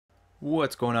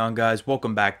What's going on, guys?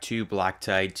 Welcome back to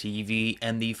BlackTideTV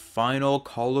and the final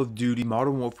Call of Duty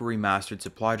Modern Warfare Remastered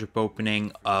supply drop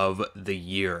opening of the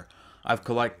year. I've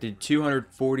collected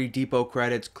 240 depot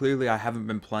credits. Clearly, I haven't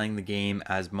been playing the game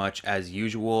as much as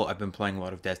usual. I've been playing a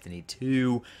lot of Destiny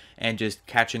 2 and just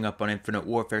catching up on Infinite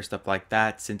Warfare, stuff like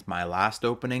that, since my last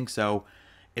opening. So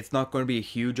it's not going to be a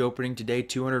huge opening today.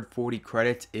 240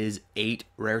 credits is 8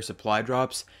 rare supply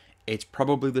drops. It's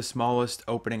probably the smallest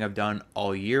opening I've done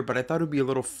all year, but I thought it would be a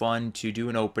little fun to do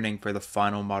an opening for the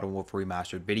final Modern Warfare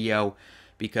Remastered video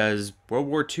because World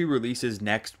War II releases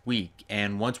next week,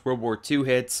 and once World War II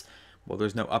hits, well,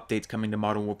 there's no updates coming to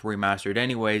Modern Warfare Remastered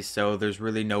anyways, so there's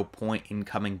really no point in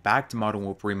coming back to Modern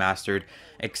Warfare Remastered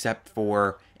except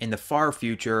for in the far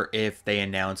future if they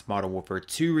announce Modern Warfare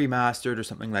 2 Remastered or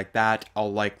something like that.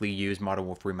 I'll likely use Modern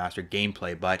Warfare Remastered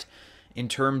gameplay, but in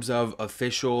terms of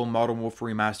official Modern Warfare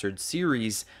Remastered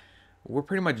series, we're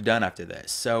pretty much done after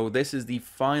this. So this is the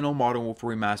final Modern Warfare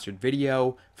Remastered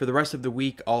video. For the rest of the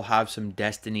week, I'll have some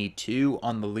Destiny 2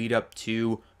 on the lead up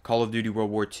to Call of Duty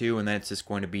World War II, and then it's just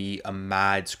going to be a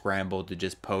mad scramble to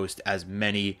just post as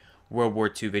many World War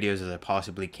II videos as I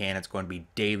possibly can. It's going to be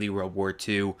daily World War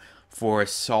II for a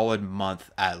solid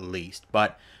month at least.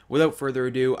 But without further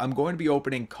ado, I'm going to be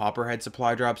opening Copperhead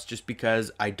supply drops just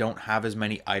because I don't have as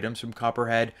many items from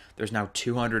Copperhead. There's now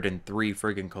 203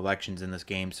 friggin' collections in this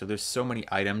game, so there's so many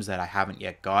items that I haven't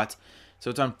yet got. So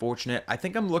it's unfortunate. I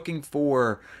think I'm looking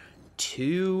for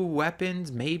 2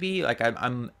 weapons, maybe. Like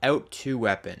I'm out 2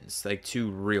 weapons, like 2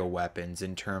 real weapons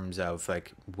in terms of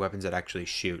like weapons that actually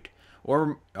shoot.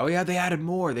 Or, oh yeah, they added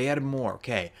more.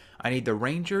 Okay, I need the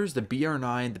Rangers, the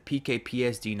BR9, the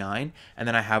PKPSD9, and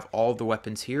then I have all the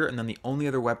weapons here. And then the only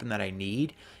other weapon that I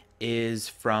need is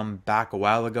from back a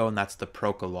while ago, and that's the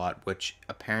Procolot, which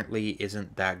apparently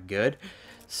isn't that good.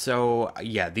 So,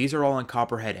 yeah, these are all on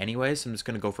Copperhead anyway, so I'm just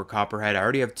going to go for Copperhead. I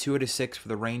already have 2 out of 6 for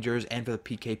the Rangers and for the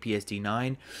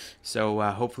PKPSD9, so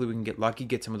hopefully we can get lucky,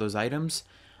 get some of those items.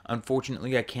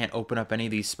 Unfortunately, I can't open up any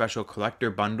of these special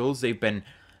collector bundles. They've been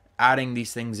adding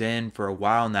these things in for a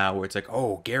while now where it's like,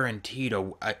 oh, guaranteed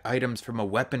items from a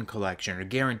weapon collection or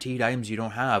guaranteed items you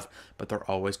don't have, but they're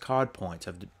always CoD points.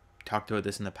 I've talked about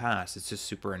this in the past. It's just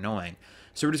super annoying.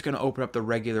 So we're just going to open up the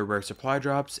regular rare supply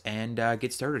drops and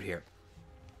get started here.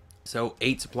 So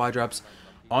 8 supply drops.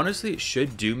 Honestly, it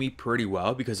should do me pretty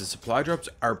well because the supply drops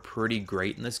are pretty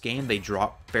great in this game. They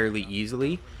drop fairly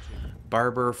easily.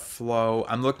 Barber, Flow.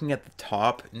 I'm looking at the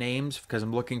top names because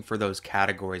I'm looking for those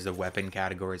categories, the weapon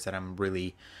categories that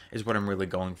is what I'm really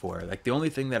going for. Like the only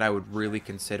thing that I would really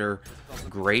consider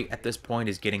great at this point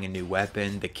is getting a new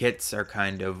weapon. The kits are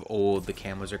kind of old, the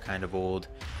camos are kind of old.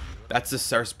 That's the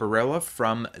Sarsaparilla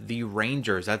from the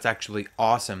Rangers. That's actually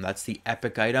awesome. That's the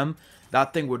epic item.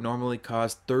 That thing would normally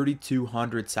cost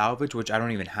 3,200 salvage, which I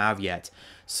don't even have yet.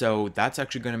 So that's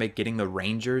actually going to make getting the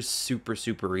Rangers super,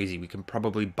 super easy. We can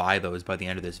probably buy those by the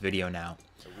end of this video now.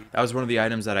 That was one of the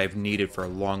items that I've needed for a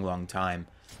long, long time.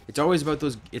 It's always about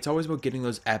those. It's always about getting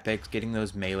those epics, getting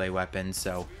those melee weapons.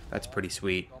 So that's pretty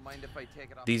sweet.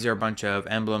 These are a bunch of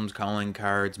emblems, calling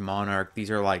cards, Monarch. These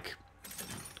are like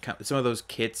some of those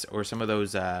kits or some of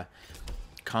those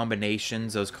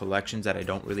combinations, those collections that I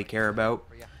don't really care about.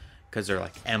 Because they're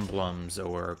like emblems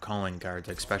or calling cards,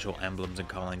 like special emblems and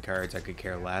calling cards, I could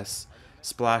care less.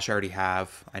 Splash I already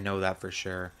have, I know that for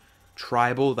sure.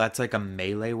 Tribal, that's like a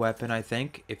melee weapon, I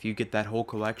think, if you get that whole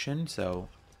collection. So,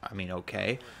 I mean,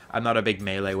 okay. I'm not a big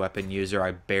melee weapon user.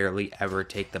 I barely ever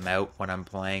take them out when I'm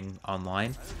playing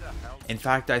online. In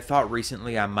fact, I thought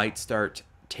recently I might start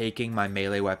taking my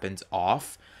melee weapons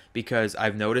off. Because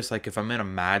I've noticed, like, if I'm in a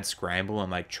mad scramble,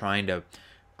 I'm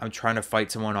trying to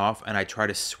fight someone off and I try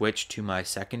to switch to my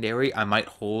secondary, I might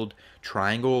hold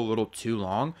triangle a little too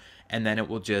long and then it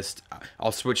will just,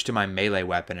 I'll switch to my melee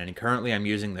weapon. And currently I'm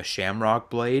using the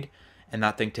Shamrock Blade and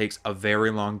that thing takes a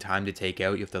very long time to take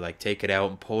out. You have to like take it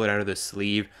out and pull it out of the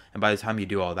sleeve, and by the time you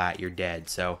do all that, you're dead.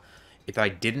 So if I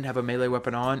didn't have a melee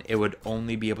weapon on, it would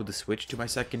only be able to switch to my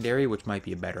secondary, which might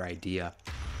be a better idea.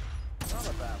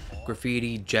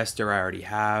 Graffiti, Jester I already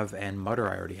have, and Mutter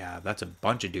I already have. That's a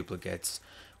bunch of duplicates.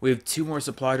 We have 2 more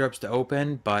supply drops to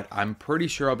open, but I'm pretty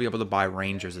sure I'll be able to buy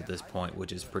Rangers at this point,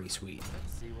 which is pretty sweet.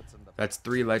 That's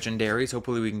 3 legendaries.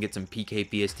 Hopefully we can get some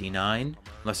PKPSD9,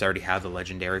 unless I already have the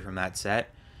legendary from that set.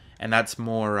 And that's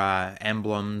more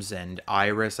emblems, and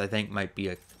Iris I think might be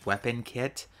a weapon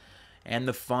kit. And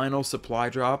the final supply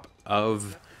drop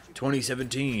of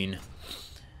 2017.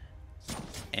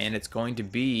 And it's going to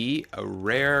be a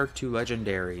rare 2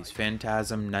 legendaries,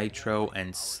 Phantasm, Nitro,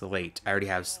 and Slate. I already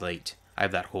have Slate. I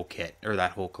have that whole kit, or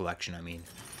that whole collection, I mean.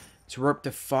 So we're up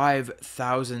to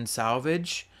 5,000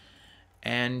 salvage.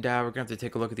 And we're going to have to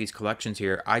take a look at these collections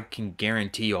here. I can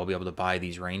guarantee you I'll be able to buy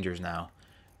these Rangers now.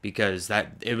 Because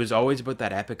it was always about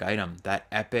that epic item.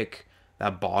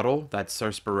 That bottle, that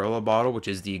Sarsaparilla bottle, which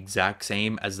is the exact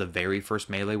same as the very first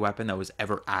melee weapon that was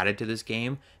ever added to this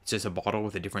game. It's just a bottle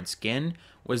with a different skin,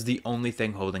 was the only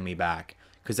thing holding me back.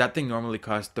 Because that thing normally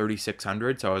costs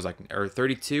 3,600, so I was like, or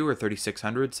 32 or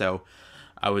 3,600, so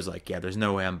I was like, yeah, there's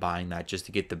no way I'm buying that just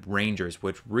to get the Rangers,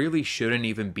 which really shouldn't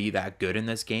even be that good in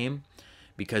this game,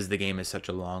 because the game is such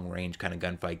a long range kind of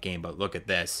gunfight game. But look at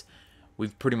this.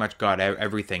 We've pretty much got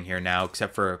everything here now,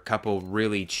 except for a couple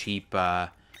really cheap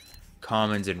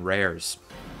commons and rares.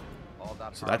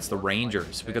 So that's the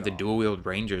Rangers. We got the dual-wield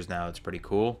Rangers now. It's pretty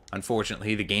cool.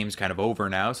 Unfortunately, the game's kind of over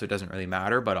now, so it doesn't really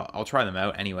matter, but I'll try them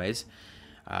out anyways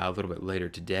a little bit later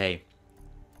today.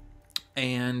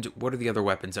 And what are the other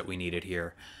weapons that we needed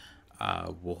here?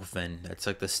 Wolfen. That's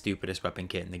like the stupidest weapon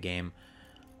kit in the game.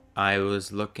 I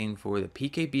was looking for the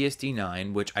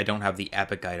PKBSD9, which I don't have the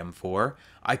epic item for.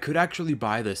 I could actually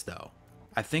buy this, though.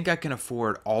 I think I can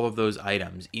afford all of those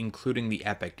items, including the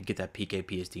epic, to get that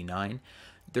PKBSD9.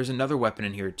 There's another weapon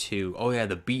in here, too. Oh, yeah,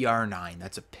 the BR9.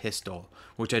 That's a pistol,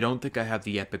 which I don't think I have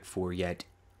the epic for yet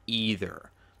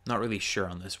either. Not really sure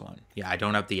on this one. Yeah, I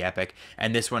don't have the epic.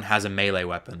 And this one has a melee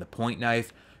weapon. The point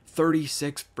knife,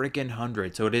 36 freaking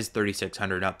hundred. So it is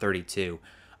 3,600, not 32.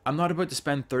 I'm not about to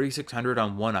spend 3,600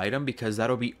 on one item because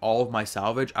that'll be all of my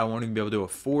salvage. I won't even be able to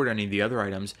afford any of the other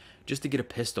items just to get a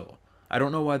pistol. I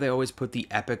don't know why they always put the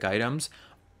epic items.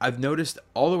 I've noticed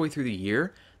all the way through the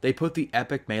year, they put the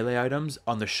epic melee items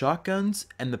on the shotguns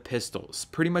and the pistols,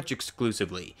 pretty much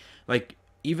exclusively. Like,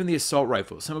 even the assault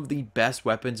rifle, some of the best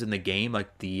weapons in the game,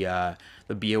 like the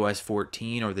BOS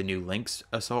 14 or the new Lynx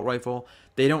assault rifle,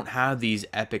 they don't have these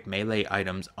epic melee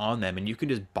items on them, and you can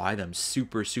just buy them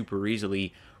super, super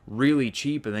easily, really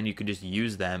cheap, and then you can just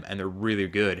use them, and they're really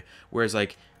good. Whereas,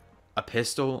 like, a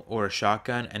pistol or a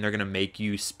shotgun, and they're going to make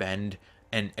you spend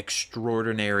an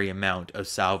extraordinary amount of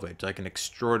salvage, like an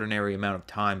extraordinary amount of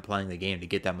time playing the game to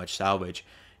get that much salvage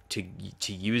to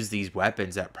use these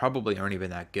weapons that probably aren't even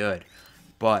that good.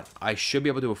 But I should be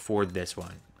able to afford this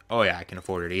one. Oh yeah, I can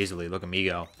afford it easily. Look at me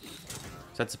go.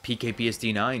 So that's a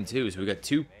PKPSD9 too. So we got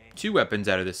two weapons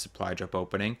out of this supply drop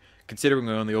opening. Considering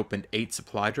we only opened 8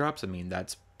 supply drops, I mean,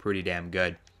 that's pretty damn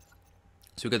good.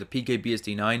 So we got the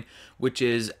PKPSD9, which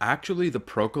is actually the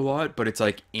Procolot, but it's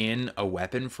like in a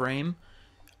weapon frame.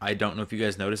 I don't know if you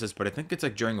guys noticed this, but I think it's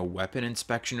like during a weapon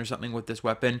inspection or something with this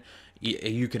weapon,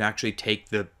 you can actually take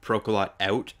the Procolot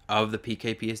out of the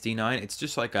PKPSD9. It's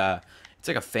just like a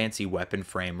fancy weapon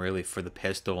frame, really, for the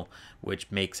pistol,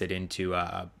 which makes it into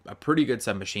a pretty good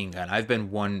submachine gun. I've been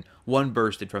one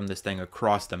bursted from this thing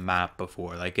across the map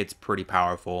before. Like, it's pretty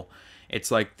powerful.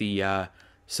 It's like the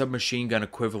submachine gun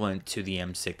equivalent to the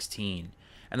M16.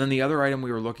 And then the other item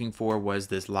we were looking for was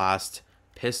this last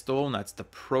pistol, and that's the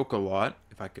Procolot.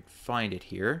 If I could find it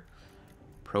here.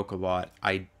 Procolot.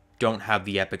 I don't have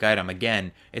the epic item.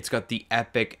 Again, it's got the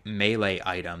epic melee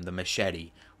item, the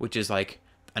machete, which is like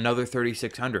another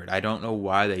 3,600. I don't know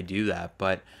why they do that,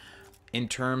 but in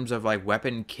terms of like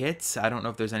weapon kits, I don't know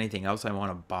if there's anything else I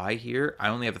want to buy here. I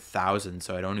only have 1,000,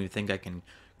 so I don't even think I can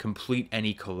complete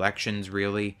any collections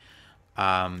really.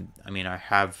 I mean, I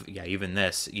have, yeah, even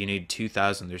this. You need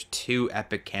 2,000. There's 2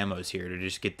 epic camos here to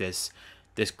just get this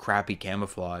crappy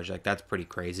camouflage. Like, that's pretty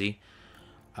crazy.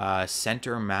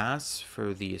 Center mass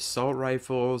for the assault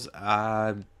rifles.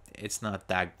 It's not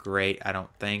that great, I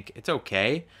don't think. It's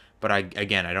okay. But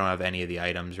again, I don't have any of the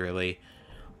items, really.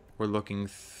 We're looking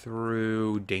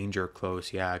through danger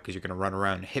close, yeah, because you're going to run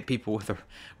around and hit people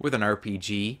with an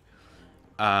RPG.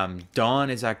 Dawn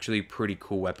is actually pretty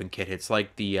cool weapon kit. It's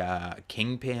like the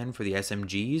Kingpin for the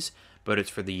SMGs, but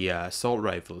it's for the assault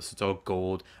rifles. It's all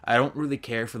gold. I don't really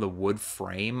care for the wood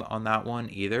frame on that one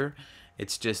either.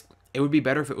 It's just, it would be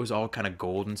better if it was all kind of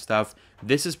gold and stuff.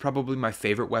 This is probably my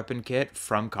favorite weapon kit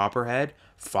from Copperhead.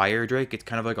 Fire Drake. It's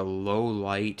kind of like a low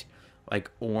light, like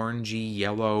orangey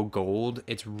yellow gold.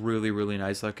 It's really, really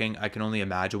nice looking. I can only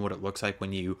imagine what it looks like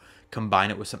when you combine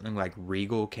it with something like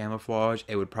Regal camouflage.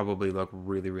 It would probably look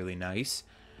really, really nice.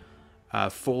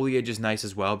 Foliage is nice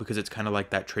as well because it's kind of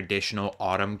like that traditional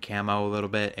autumn camo a little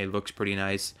bit. It looks pretty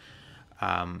nice.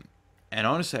 And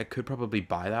honestly, I could probably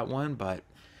buy that one, but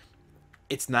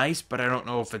it's nice, but I don't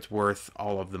know if it's worth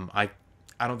all of them. I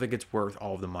don't think it's worth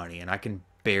all of the money, and I can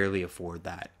barely afford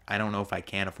that. I don't know if I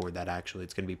can afford that, actually.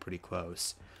 It's going to be pretty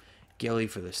close. Ghillie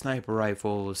for the sniper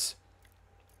rifles.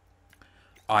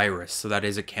 Iris, so that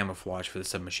is a camouflage for the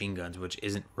submachine guns, which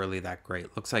isn't really that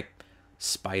great. Looks like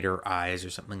spider eyes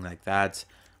or something like that.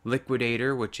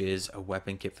 Liquidator, which is a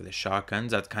weapon kit for the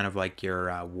shotguns. That's kind of like your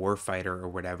warfighter or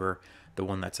whatever. the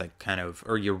one that's like kind of,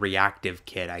 or your reactive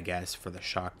kit, I guess, for the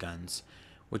shotguns,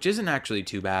 which isn't actually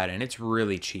too bad, and it's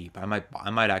really cheap. I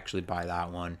might actually buy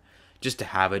that one just to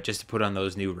have it, just to put on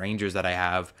those new Rangers that I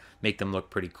have, make them look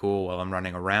pretty cool while I'm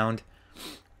running around.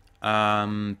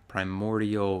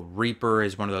 Primordial Reaper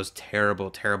is one of those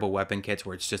terrible weapon kits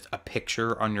where it's just a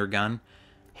picture on your gun.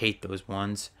 Hate those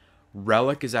ones.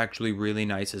 Relic is actually really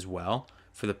nice as well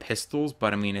for the pistols,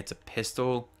 but I mean, it's a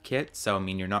pistol kit, so I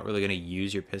mean, you're not really going to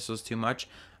use your pistols too much.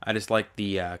 I just like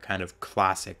the kind of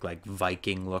classic like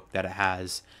Viking look that it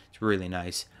has. It's really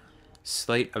nice.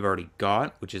 Slate I've already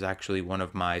got, which is actually one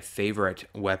of my favorite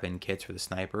weapon kits for the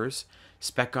snipers.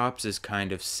 Spec Ops is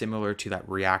kind of similar to that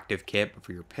reactive kit, but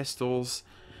for your pistols.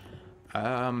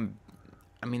 I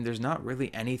mean, there's not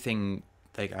really anything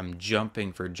like I'm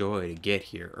jumping for joy to get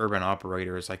here. Urban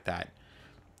Operator is like that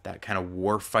kind of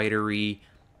warfighter-y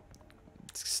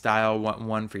style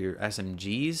one for your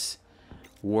SMGs.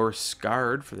 War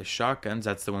Scarred for the shotguns.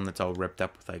 That's the one that's all ripped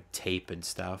up with like tape and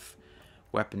stuff.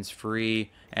 Weapons Free,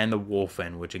 and the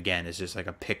Wolfen, which again is just like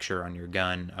a picture on your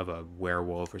gun of a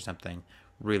werewolf or something.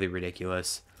 Really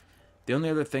ridiculous. The only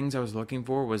other things I was looking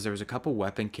for was there was a couple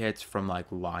weapon kits from like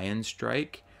Lion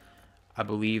Strike. I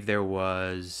believe there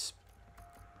was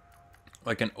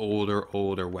like an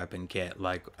older weapon kit,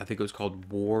 like I think it was called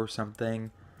War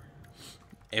something.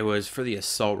 It was for the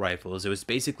assault rifles. It was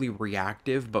basically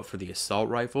reactive, but for the assault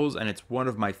rifles, and it's one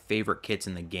of my favorite kits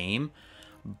in the game.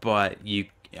 But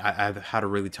I've had a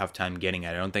really tough time getting it.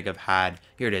 I don't think I've had...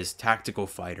 Here it is, Tactical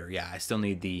Fighter. Yeah, I still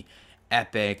need the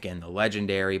Epic and the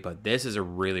Legendary, but this is a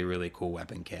really cool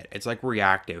weapon kit. It's like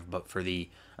reactive, but for the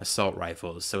assault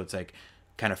rifles. So it's like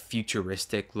kind of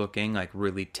futuristic looking, like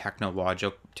really technology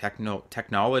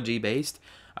based.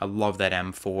 I love that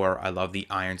M4. I love the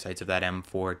iron sights of that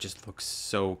M4. It just looks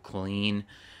so clean.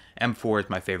 M4 is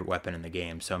my favorite weapon in the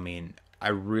game. So, I mean, I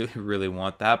really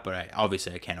want that, but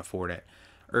obviously I can't afford it.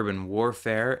 Urban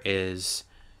Warfare is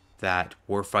that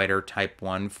warfighter type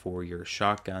one for your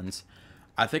shotguns.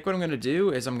 I think what I'm going to do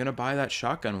is I'm going to buy that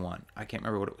shotgun one. I can't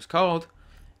remember what it was called.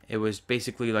 It was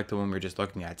basically like the one we were just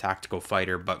looking at, Tactical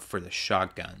Fighter, but for the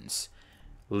shotguns.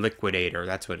 Liquidator,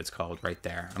 that's what it's called right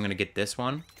there. I'm going to get this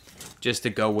one just to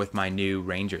go with my new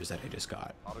Rangers that I just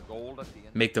got.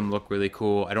 Make them look really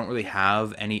cool. I don't really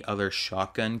have any other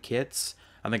shotgun kits.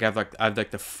 I think I've like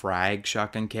the frag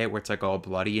shotgun kit where it's like all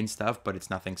bloody and stuff, but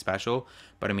it's nothing special.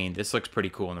 But I mean, this looks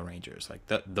pretty cool in the Rangers. Like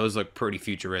those look pretty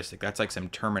futuristic. That's like some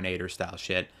Terminator style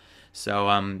shit.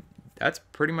 So that's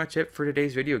pretty much it for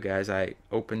today's video, guys. I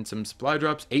opened some supply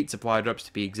drops, 8 supply drops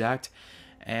to be exact,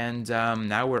 and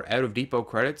now we're out of depot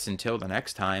credits until the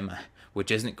next time, which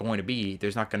isn't going to be.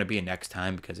 There's not going to be a next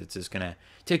time because it's just gonna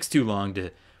takes too long to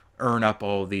earn up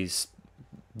all these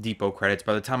depot credits.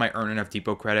 By the time I earn enough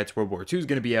depot credits, World War II is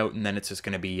going to be out, and then it's just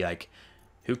going to be like,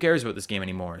 who cares about this game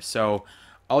anymore? So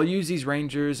I'll use these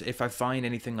Rangers. If I find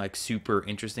anything like super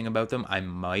interesting about them, I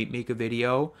might make a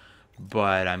video,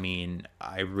 but I mean,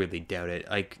 I really doubt it.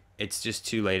 Like, it's just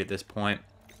too late at this point,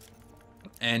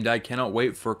 and I cannot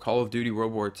wait for Call of Duty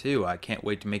World War II. I can't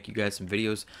wait to make you guys some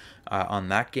videos on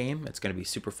that game. It's going to be a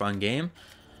super fun game.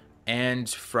 And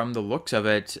from the looks of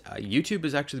it, YouTube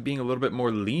is actually being a little bit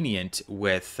more lenient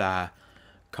with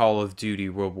Call of Duty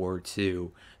World War II.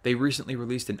 They recently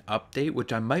released an update,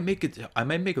 which I might make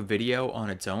a video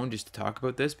on its own just to talk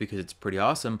about this because it's pretty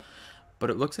awesome. But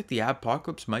it looks like the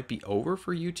apocalypse might be over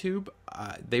for YouTube.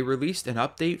 They released an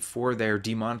update for their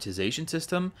demonetization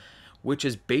system, which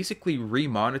is basically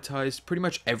remonetized pretty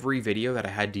much every video that I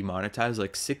had demonetized,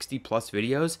 like 60 plus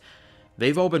videos.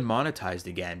 They've all been monetized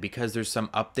again because there's some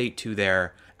update to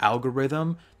their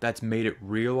algorithm that's made it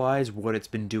realize what it's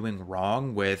been doing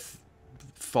wrong with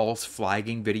false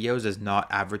flagging videos as not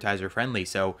advertiser friendly.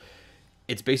 So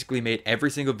it's basically made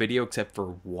every single video except for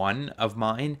one of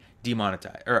mine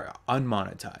demonetized or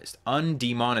unmonetized,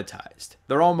 undemonetized.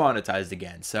 They're all monetized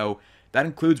again. So that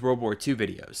includes World War II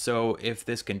videos. So if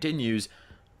this continues,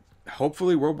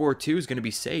 hopefully World War II is going to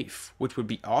be safe, which would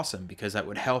be awesome because that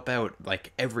would help out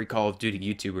like every Call of Duty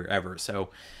YouTuber ever. So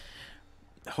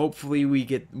hopefully we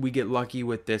get lucky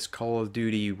with this Call of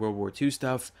Duty World War II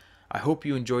stuff. I hope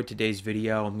you enjoyed today's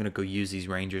video. I'm going to go use these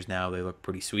Rangers now. They look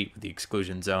pretty sweet with the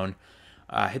exclusion zone.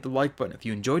 Hit the like button if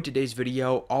you enjoyed today's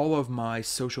video. All of my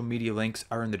social media links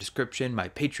are in the description. My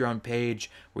Patreon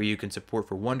page, where you can support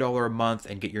for $1 a month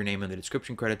and get your name in the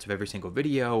description credits of every single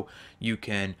video. You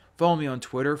can follow me on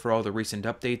Twitter for all the recent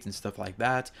updates and stuff like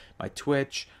that. My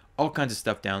Twitch, all kinds of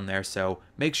stuff down there. So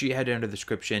make sure you head down to the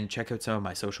description, check out some of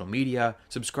my social media,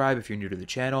 subscribe if you're new to the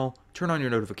channel, turn on your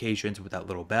notifications with that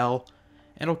little bell,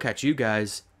 and I'll catch you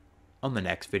guys on the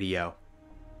next video.